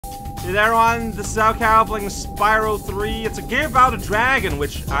Hey there, everyone. This is Alcal playing Spyro 3. It's a game about a dragon,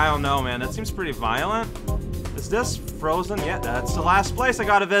 which, I don't know, man. That seems pretty violent. Is this frozen? Yeah, that's the last place I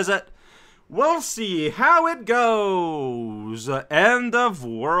gotta visit. We'll see how it goes. End of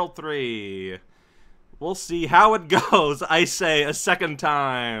World 3. We'll see how it goes, I say a second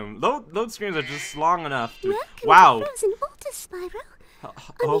time. Load screens are just long enough to... Welcome wow. to frozen water, Spyro.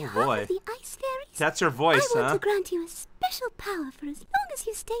 Oh behalf boy. of the ice fairies, That's your voice, I want huh? to grant you a special power for as long as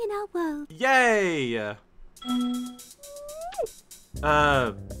you stay in our world. Yay! Do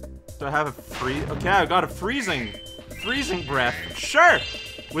I have a okay, I got a freezing breath. Sure!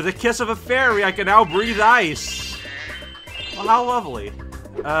 With a kiss of a fairy, I can now breathe ice. Well, how lovely.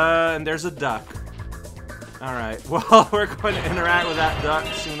 And there's a duck. Alright, well, we're going to interact with that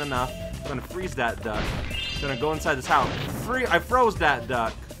duck soon enough. I'm gonna freeze that duck. I'm gonna go inside this house. I froze that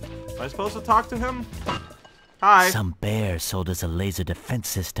duck. Am I supposed to talk to him? Hi. Some bear sold us a laser defense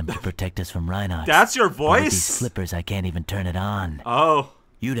system to protect us from rhinos. That's your But with these voice? flippers, I can't even turn it on. Oh.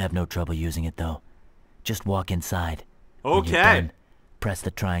 You'd have no trouble using it, though. Just walk inside. When you're Okay. done, press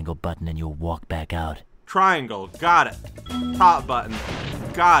the triangle button and you'll walk back out. Triangle. Got it. Top button.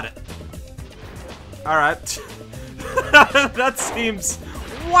 Got it. Alright. That seems...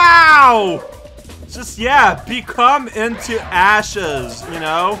 wow! Just, yeah, become into ashes, you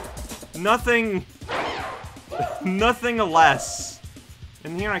know? Nothing less.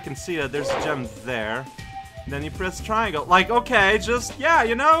 In here I can see that there's a gem there. And then you press triangle. Like, okay, just, yeah,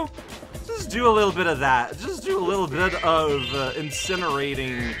 you know? Just do a little bit of that. Just do a little bit of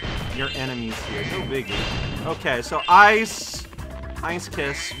incinerating your enemies here. No biggie. Okay, so Ice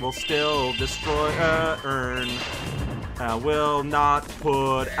Kiss will still destroy, Urn. Will not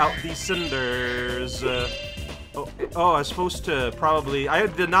put out the cinders. Oh, I was supposed to probably... I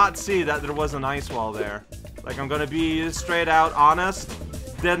did not see that there was an ice wall there. Like, I'm gonna be straight out honest.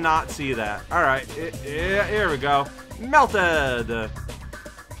 Did not see that. Alright, here we go. Melted!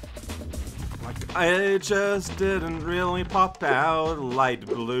 Like, I just didn't really pop out light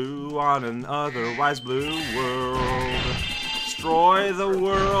blue on an otherwise blue world. Destroy the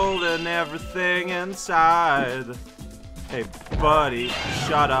world and everything inside. Hey, buddy,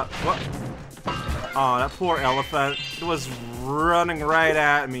 shut up. What? Oh, that poor elephant. It was running right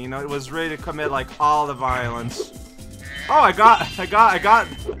at me. You know, it was ready to commit like all the violence. Oh, I got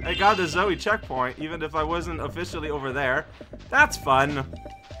the Zoe checkpoint, even if I wasn't officially over there. That's fun.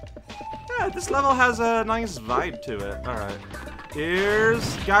 Yeah, this level has a nice vibe to it. All right.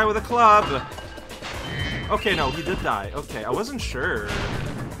 Here's the guy with a club. Okay, no, he did die. Okay, I wasn't sure.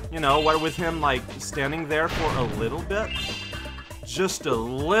 You know, what with him, like, standing there for a little bit? Just a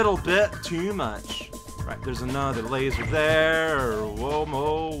little bit too much. Right, there's another laser there. Whoa,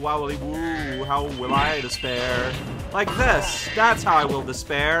 mo, wowly woo. How will I despair? Like this. That's how I will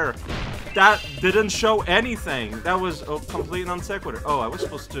despair. That didn't show anything. That was a complete non sequitur. Oh, I was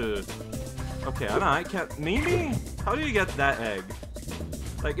supposed to... Okay, I don't know, I can't... Maybe? How do you get that egg?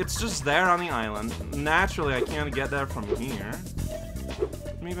 Like, it's just there on the island. Naturally, I can't get that from here.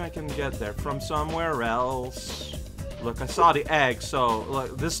 Maybe I can get there from somewhere else. Look, I saw the egg, so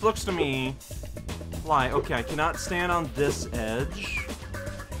look, this looks to me like, okay, I cannot stand on this edge.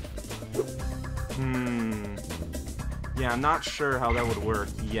 Yeah, I'm not sure how that would work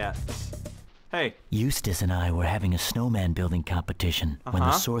yet. Hey. Eustace and I were having a snowman building competition when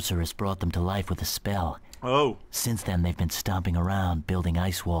the sorceress brought them to life with a spell. Oh. Since then, they've been stomping around, building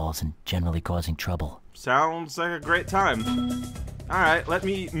ice walls, and generally causing trouble. Sounds like a great time. Alright, let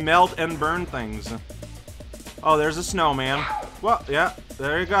me melt and burn things. Oh, there's a snowman. Well, yeah,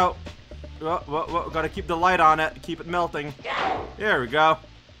 there you go. Well, gotta keep the light on it, keep it melting. There we go.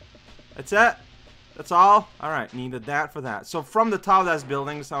 That's it? That's all? Alright, needed that for that. So from the top of that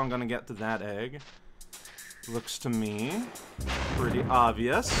building is how I'm gonna get to that egg. Looks to me pretty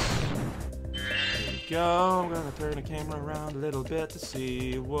obvious. There we go. I'm gonna turn the camera around a little bit to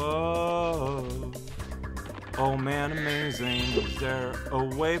see. Whoa. Oh man, amazing. Is there a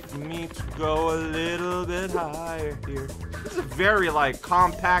way for me to go a little bit higher here? This is a very, like,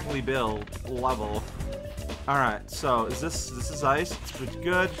 compactly built level. Alright, so this is ice. It's pretty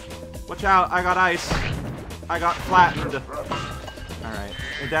good. Watch out, I got ice. I got flattened. Alright,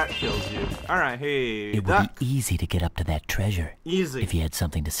 that kills you. Alright, hey, It would be easy to get up to that treasure. Easy. If you had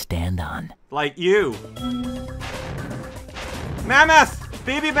something to stand on. Like you. Mammoth!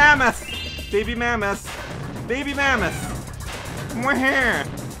 Baby mammoth! Baby mammoth! Baby mammoth! Where?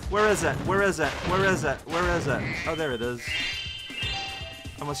 Where is it? Where is it? Where is it? Where is it? Oh, there it is.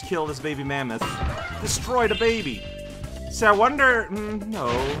 I must kill this baby mammoth. Destroy the baby! See, I wonder, no,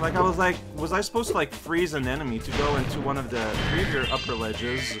 like I was like, was I supposed to like freeze an enemy to go into one of the previous upper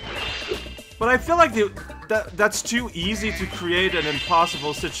ledges? But I feel like that's too easy to create an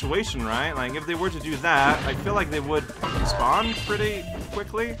impossible situation, right? Like if they were to do that, I feel like they would spawn pretty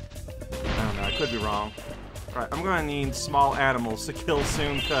quickly. I don't know, I could be wrong. Alright, I'm gonna need small animals to kill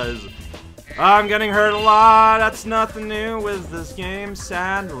soon, because I'm getting hurt a lot. That's nothing new with this game,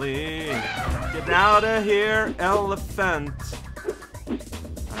 sadly. Get out of here, elephant.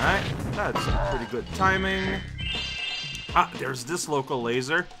 Alright, that's pretty good timing. Ah, there's this local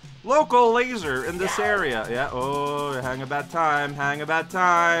laser. Local laser in this area. Yeah, oh, you're having a bad time, having a bad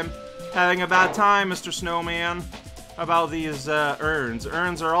time. Having a bad time, Mr. Snowman. How about these urns?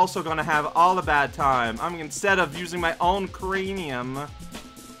 Urns are also gonna have all a bad time. I mean, instead of using my own cranium,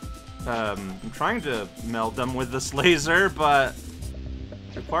 I'm trying to meld them with this laser, but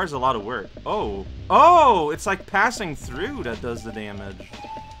it requires a lot of work. Oh. Oh, it's like passing through that does the damage.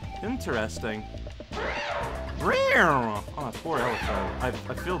 Interesting. Oh, poor elephant.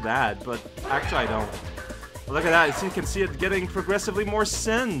 I feel bad, but actually I don't. Look at that. You can see it getting progressively more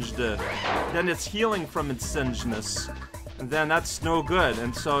singed. Then it's healing from its singedness. And then that's no good.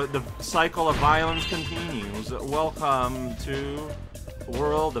 And so the cycle of violence continues. Welcome to a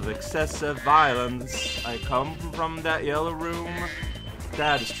world of excessive violence. I come from that yellow room.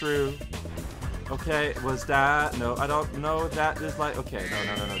 That is true. Okay, was that? No, I don't know. That is like, okay,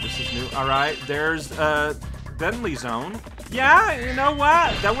 no. This is new. All right, there's Bentley Zone. Yeah, you know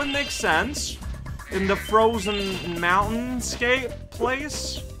what? That would make sense. In the frozen mountainscape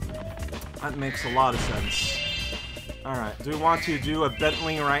place. That makes a lot of sense. All right, do we want to do a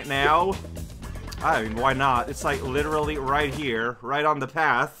Bentley right now? I mean, why not? It's like literally right here, right on the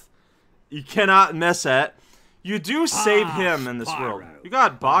path. You cannot miss it. You do save him in this world. You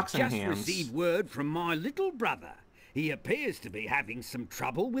got boxing hands. Just received word from my little brother. He appears to be having some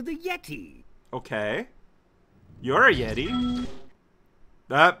trouble with a Yeti. Okay. You're a Yeti.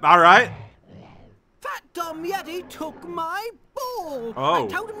 Alright. That dumb Yeti took my ball. Oh. I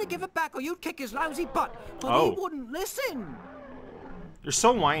told him to give it back or you'd kick his lousy butt, but he wouldn't listen. You're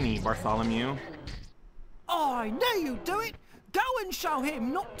so whiny, Bartholomew. Oh, I knew you'd do it. Go and show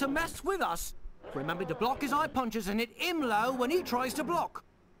him not to mess with us. Remember to block his eye punches and hit him low when he tries to block.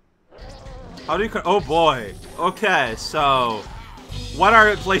 How do you... Oh, boy. Okay, so... What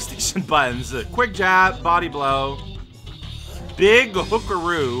are PlayStation buttons? Quick jab, body blow. Big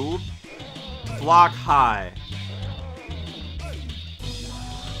hookaroo. Block high.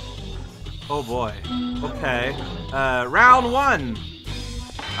 Oh, boy. Okay. Round one.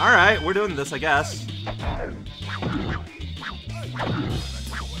 Alright, we're doing this, I guess.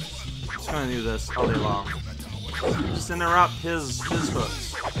 Just gonna do this all day long. Just interrupt his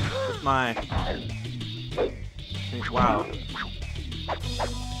hooks with my... Wow.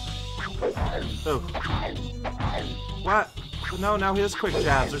 Oh. What? No, now his quick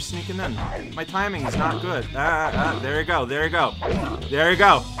jabs are sneaking in. My timing is not good. There you go, there you go. There you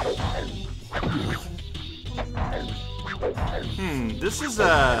go. This is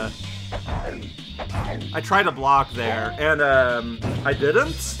I tried to block there, and I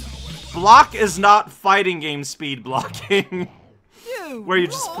didn't. Block is not fighting game speed blocking. Where you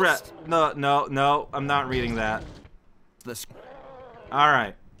just press. No, I'm not reading that.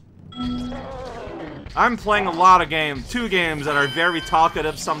 Alright. I'm playing a lot of games, 2 games that are very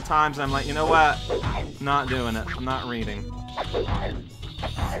talkative sometimes, and I'm like, you know what? Not doing it. I'm not reading.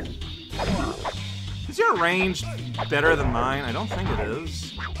 Is your range better than mine? I don't think it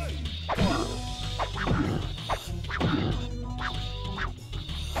is.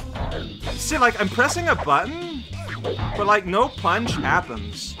 See, like, I'm pressing a button, but, like, no punch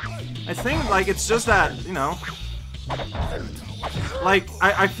happens. I think, like, it's just that, you know... Like,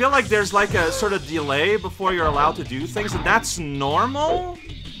 I feel like there's, like, a sort of delay before you're allowed to do things, and that's normal?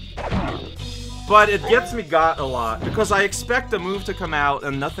 But it gets me got a lot, because I expect a move to come out,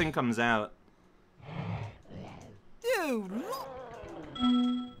 and nothing comes out.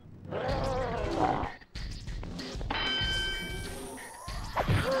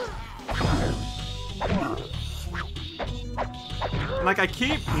 Like, I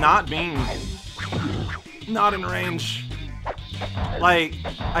keep not in range. Like,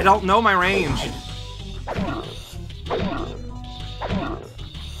 I don't know my range.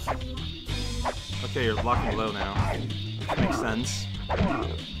 Okay, you're blocking low now. Which makes sense.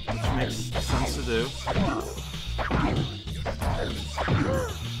 Which makes sense to do.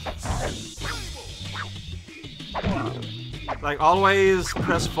 Like, always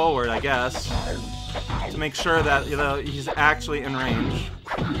press forward, I guess. To make sure that, you know, he's actually in range.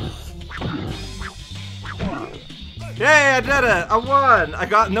 Hey, I did it! I won! I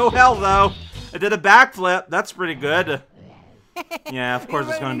got no hell, though. I did a backflip. That's pretty good. Yeah, of course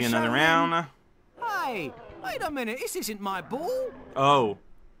it's gonna be another round. Hey, wait a minute. This isn't my ball. Oh.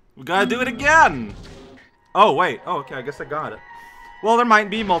 We gotta do it again! Oh, wait. Oh, okay, I guess I got it. Well, there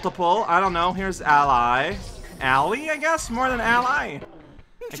might be multiple. I don't know. Here's ally. Ally, I guess? More than ally?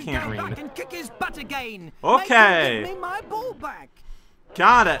 I can't read. Back and kick his butt again. Okay. Make him give me my ball back.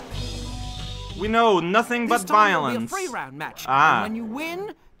 Got it. We know nothing but This time violence. it'll be a 3-round match. Ah. And when you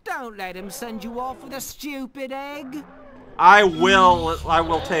win, don't let him send you off with a stupid egg. I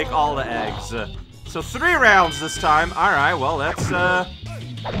will take all the eggs. So 3 rounds this time. All right. Well,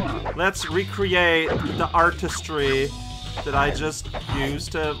 let's recreate the artistry that I just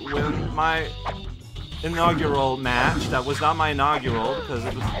used to win my inaugural match. That was not my inaugural because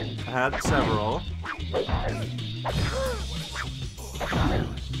I had several.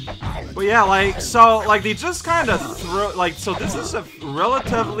 But yeah, like they just kind of throw, so this is a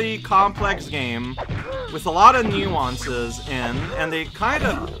relatively complex game with a lot of nuances in, and they kind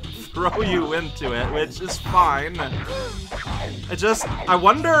of throw you into it, which is fine. I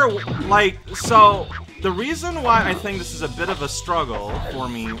wonder, so the reason why I think this is a bit of a struggle for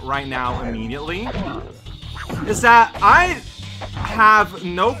me right now immediately is that I have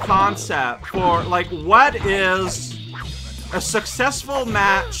no concept for, what is a successful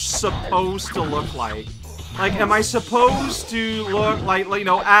match supposed to look like? Am I supposed to look like,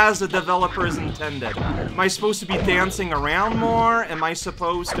 as the developers intended? Am I supposed to be dancing around more? Am I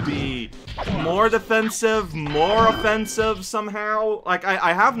supposed to be more defensive, more offensive somehow?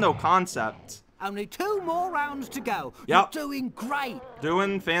 I have no concept. Only 2 more rounds to go. Yep. You're doing great.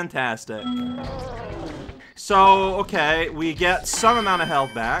 Doing fantastic. So, okay, we get some amount of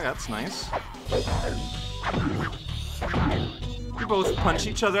health back. That's nice. We both punch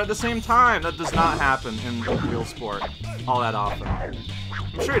each other at the same time. That does not happen in real sport all that often.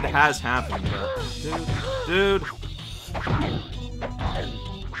 I'm sure it has happened, but dude.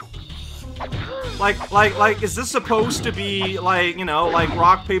 Is this supposed to be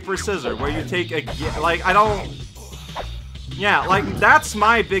rock paper scissors, where you take a I don't. Yeah, that's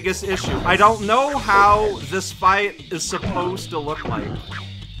my biggest issue. I don't know how this fight is supposed to look like.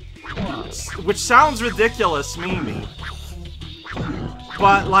 Which sounds ridiculous, maybe.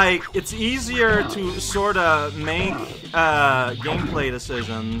 But, it's easier to sort of make gameplay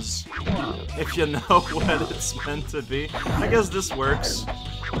decisions if you know what it's meant to be. I guess this works.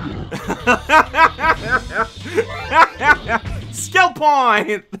 Skill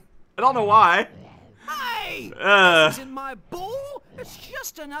point! I don't know why. Hey! This isn't my ball. It's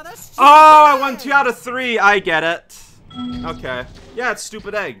just another stupid Oh, I egg. won 2 out of 3. I get it. Okay. Yeah, it's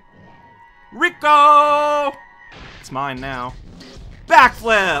stupid egg. Rico! It's mine now.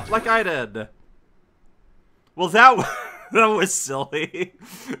 Backflip, like I did. Well, that was silly.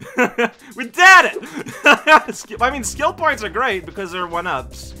 We did it! I mean, skill points are great because they're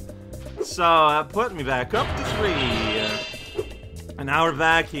 1-ups. So, that put me back up to 3. And now we're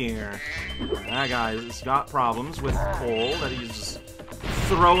back here. That guy's got problems with coal that he's just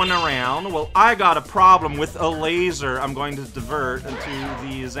throwing around. Well, I got a problem with a laser I'm going to divert into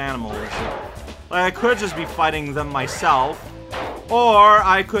these animals. I could just be fighting them myself. Or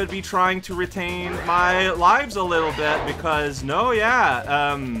I could be trying to retain my lives a little bit because,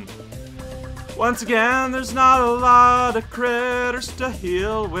 once again, there's not a lot of critters to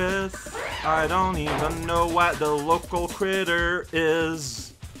heal with. I don't even know what the local critter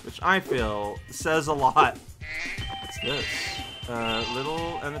is, which I feel says a lot. What's this?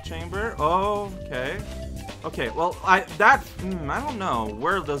 Little in the chamber? Oh, okay. Okay, well, I don't know.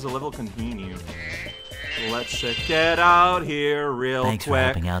 Where does the level continue? Let's check it out here real Thanks quick. for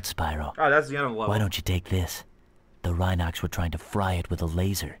helping out, Spyro. Oh, that's the end of the level. Why don't you take this? The Rhinox were trying to fry it with a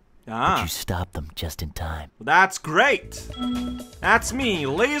laser. Ah. But you stopped them just in time. That's great. That's me,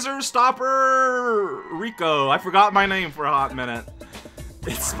 Laser Stopper Rico. I forgot my name for a hot minute.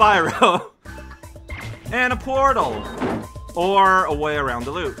 It's Spyro. And a portal. Or a way around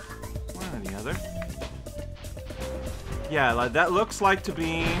the loop. One or the other. Yeah, that looks like to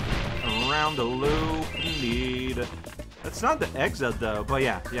be around the loop indeed. That's not the exit though, but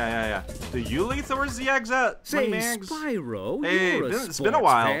yeah. Do you lead towards the exit? Say, Mags? Spyro, Hey, you're a it's sports been a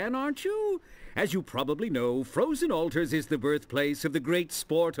while. fan, aren't you? As you probably know, Frozen Altars is the birthplace of the great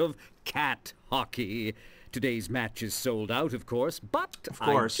sport of cat hockey. Today's match is sold out, of course, but Of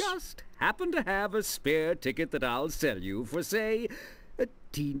course. I just happen to have a spare ticket that I'll sell you for, say,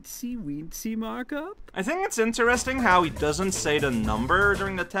 teensy weensy markup? I think it's interesting how he doesn't say the number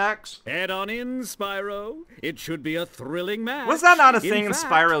during the text. Head on in, Spyro. It should be a thrilling match. Was that not a thing in fact,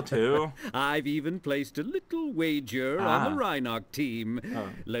 Spyro 2? I've even placed a little wager on the Rhinoc team.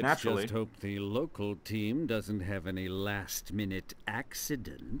 Let's naturally. just hope the local team doesn't have any last-minute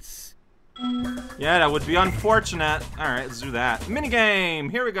accidents. Yeah, that would be unfortunate. Alright, let's do that.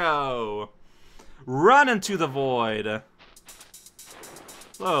 Minigame! Here we go! Run into the void.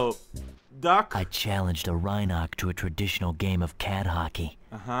 Hello, duck. I challenged a Rhinoc to a traditional game of cat hockey.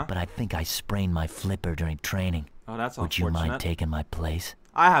 But I think I sprained my flipper during training. Oh, that's Would you unfortunate. mind taking my place?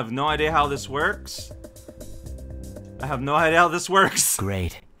 I have no idea how this works. I have no idea how this works.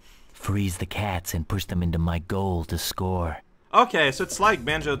 Great. Freeze the cats and push them into my goal to score. Okay, so it's like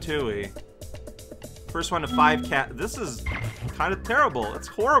Banjo-Tooie. First one to 5 cat. This is kind of terrible. It's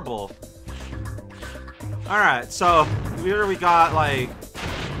horrible. Alright, so here we got like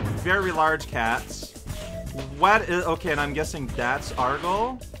very large cats. What is okay, and I'm guessing that's our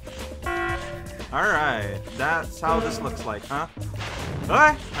goal? Alright, that's how this looks like, huh?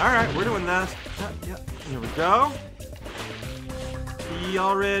 Okay, alright, we're doing this. Yeah, here we go. He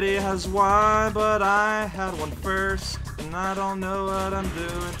already has one, but I had one first. And I don't know what I'm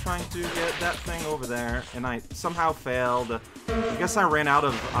doing, trying to get that thing over there. And I somehow failed. I guess I ran out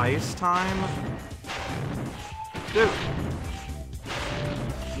of ice time. Dude.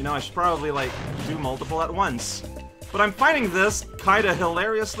 You know, I should probably, like, do multiple at once. But I'm finding this kinda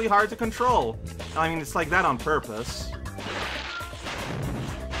hilariously hard to control. I mean, it's like that on purpose.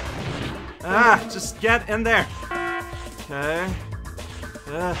 Ah, just get in there. Okay.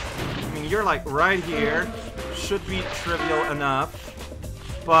 I mean, you're like right here. Should be trivial enough.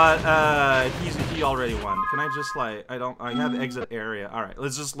 But, he already won. Can I just, like, I have exit area. Alright,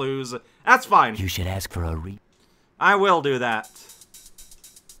 let's just lose. That's fine. You should ask for a I will do that.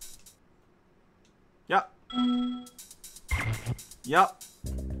 Yep. Yep.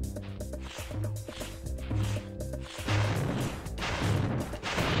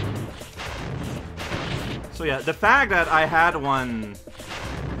 So yeah, the fact that I had one,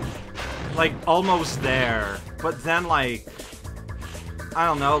 like, almost there, but then, like, I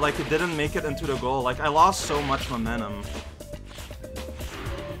don't know, like, it didn't make it into the goal. Like, I lost so much momentum.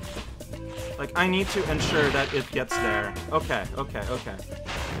 Like, I need to ensure that it gets there. Okay, okay, okay.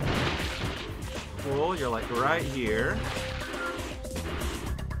 Cool, you're, like, right here.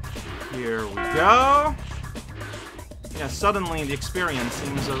 Here we go. Yeah, suddenly the experience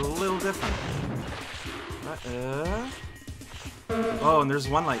seems a little different. Oh, and there's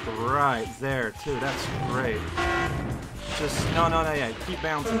one, like, right there, too. That's great. Just, no, yeah, keep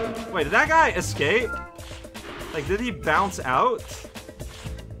bouncing. Wait, did that guy escape? Like, did he bounce out?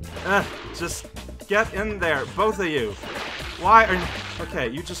 Just get in there, both of you. Why are you... Okay,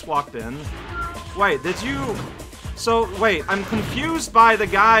 you just walked in. Wait, did you... So, wait, I'm confused by the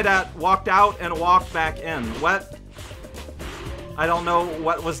guy that walked out and walked back in. What? I don't know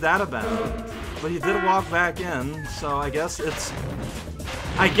what was that about. But he did walk back in, so I guess it's...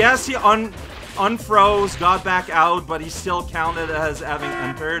 I guess he unfroze, got back out, but he still counted as having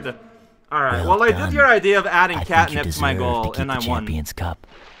entered. Alright, well, I did your idea of adding catnip to my goal, and I won. Champions Cup.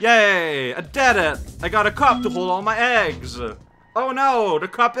 Yay! I did it! I got a cup to hold all my eggs! Oh no, the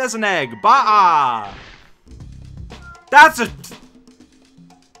cup is an egg! Bah! That's a...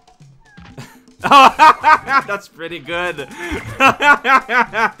 Oh, that's pretty good.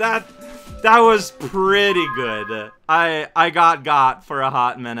 That was pretty good. I got for a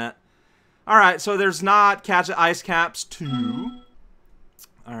hot minute. Alright, so there's not catch ice caps 2.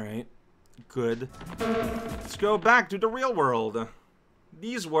 Alright, good. Let's go back to the real world.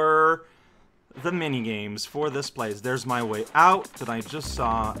 These were the mini games for this place. There's my way out that I just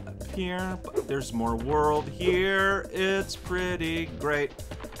saw appear, but there's more world here. It's pretty great.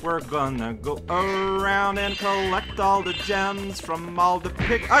 We're gonna go around and collect all the gems from all the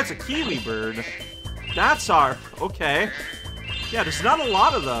pig. Oh, it's a kiwi bird. That's our... Okay. Yeah, there's not a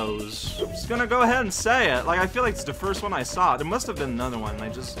lot of those. I'm just gonna go ahead and say it. Like, I feel like it's the first one I saw. There must have been another one. I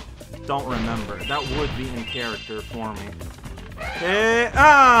just don't remember. That would be in character for me. Hey,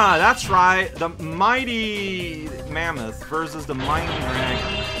 that's right. The mighty mammoth versus the mighty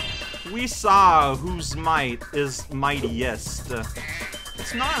dragon. We saw whose might is mightiest.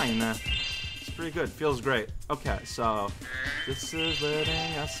 It's 9. It's pretty good. Feels great. Okay, so this is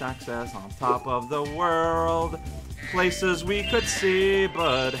letting us access on top of the world. Places we could see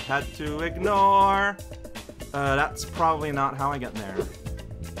but had to ignore. That's probably not how I get there.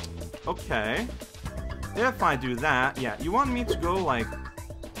 Okay. If I do that, yeah, you want me to go, like,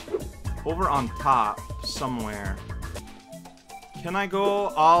 over on top somewhere. Can I go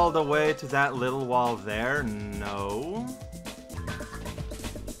all the way to that little wall there? No.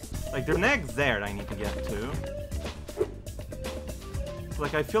 Like, there's an egg there that I need to get to.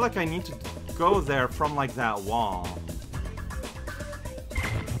 Like, I feel like I need to go there from, like, that wall.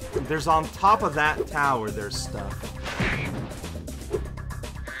 There's on top of that tower, there's stuff.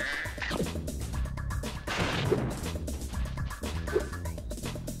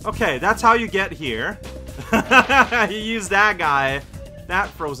 Okay, that's how you get here. You use that guy, that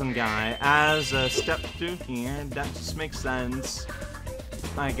frozen guy, as a step to here. That just makes sense.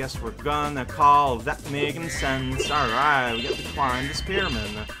 I guess we're gonna call that making sense. Alright, we get to climb this pyramid.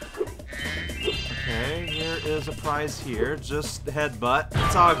 Okay, here is a prize here. Just the headbutt.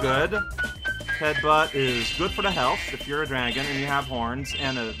 It's all good. Headbutt is good for the health if you're a dragon and you have horns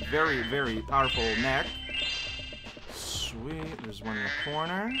and a very, very powerful neck. Sweet, there's one in the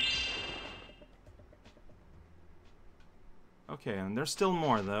corner. Okay, and there's still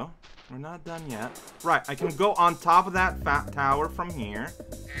more though. We're not done yet. Right, I can go on top of that fat tower from here.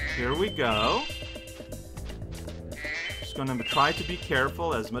 Here we go. Just gonna try to be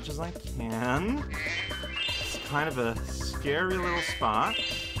careful as much as I can. It's kind of a scary little spot.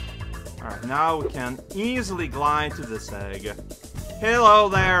 Alright, now we can easily glide to this egg. Hello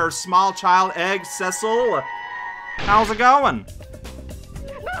there, small child egg Cecil. How's it going?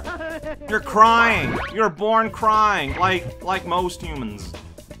 You're crying. You're born crying, like most humans.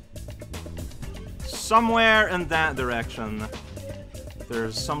 Somewhere in that direction,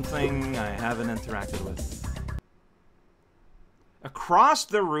 there's something I haven't interacted with. Across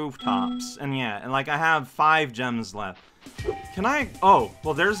the rooftops, and yeah, and like I have 5 gems left. Can I? Oh,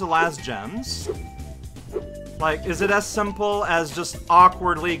 well, there's the last gems. Like, is it as simple as just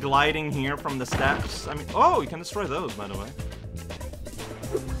awkwardly gliding here from the steps? I mean, oh, you can destroy those, by the way.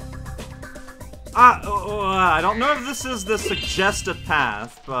 I don't know if this is the suggested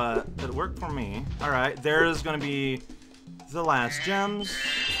path, but it worked for me. Alright, there's gonna be the last gems.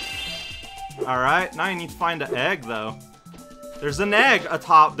 Alright, now I need to find an egg, though. There's an egg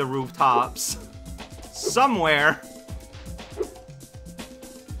atop the rooftops. Somewhere.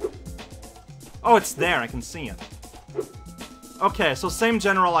 Oh, it's there. I can see it. Okay, so same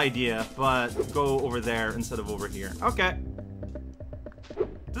general idea, but go over there instead of over here. Okay.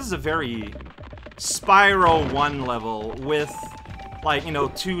 This is a very Spyro 1 level with, like, you know,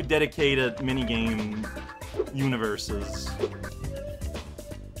 2 dedicated minigame universes.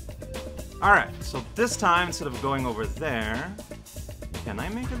 Alright, so this time, instead of going over there... Can I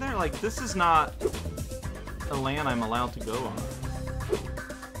make it there? Like, this is not a land I'm allowed to go on.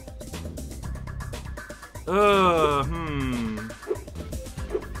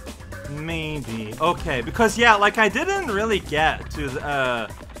 Maybe. Okay, because, yeah, like, I didn't really get to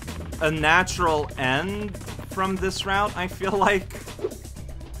a natural end from this route, I feel like.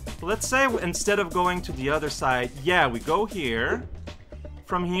 Let's say instead of going to the other side, yeah, we go here.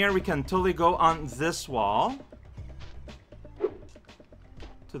 From here, we can totally go on this wall.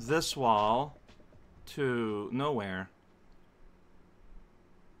 To this wall. To nowhere.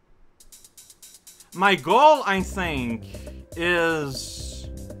 My goal, I think, is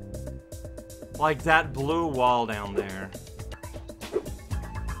like that blue wall down there.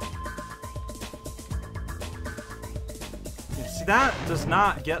 See, that does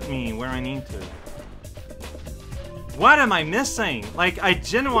not get me where I need to. What am I missing? Like, I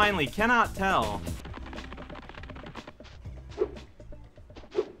genuinely cannot tell.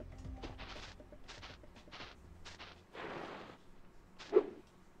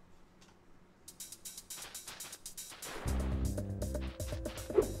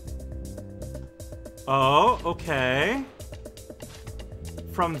 Oh, okay.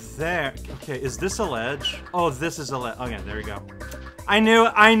 From there. Okay, is this a ledge? Oh, this is a ledge. Okay, there we go. I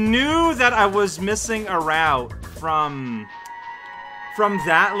knew that I was missing a route from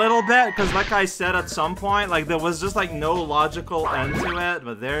that little bit, because like I said at some point, like there was just like no logical end to it,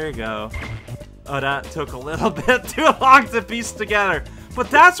 but there you go. Oh, that took a little bit too long to piece together. But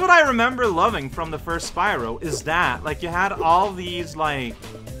that's what I remember loving from the first Spyro, is that, like, you had all these, like,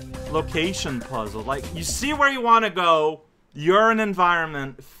 location puzzles. Like, you see where you want to go, you're an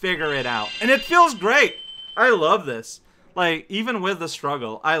environment, figure it out. And it feels great! I love this. Like, even with the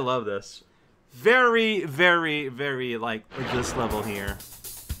struggle, I love this. Very, very, very, like, this level here.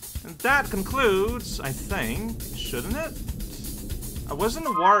 And that concludes, I think, shouldn't it? I wasn't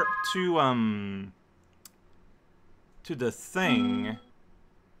warped to the thing.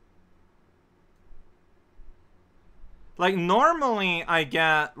 Like, normally I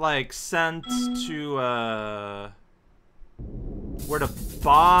get, like, sent to, where the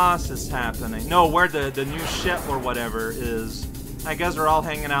boss is happening. No, where the new ship or whatever is. I guess they're all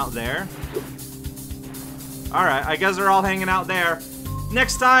hanging out there. Alright, I guess they're all hanging out there.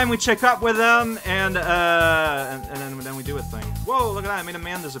 Next time we check up with them and then we do a thing. Whoa, look at that, I made a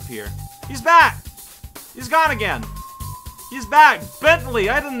man disappear. He's back! He's gone again! He's back! Bentley,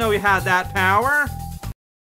 I didn't know he had that power!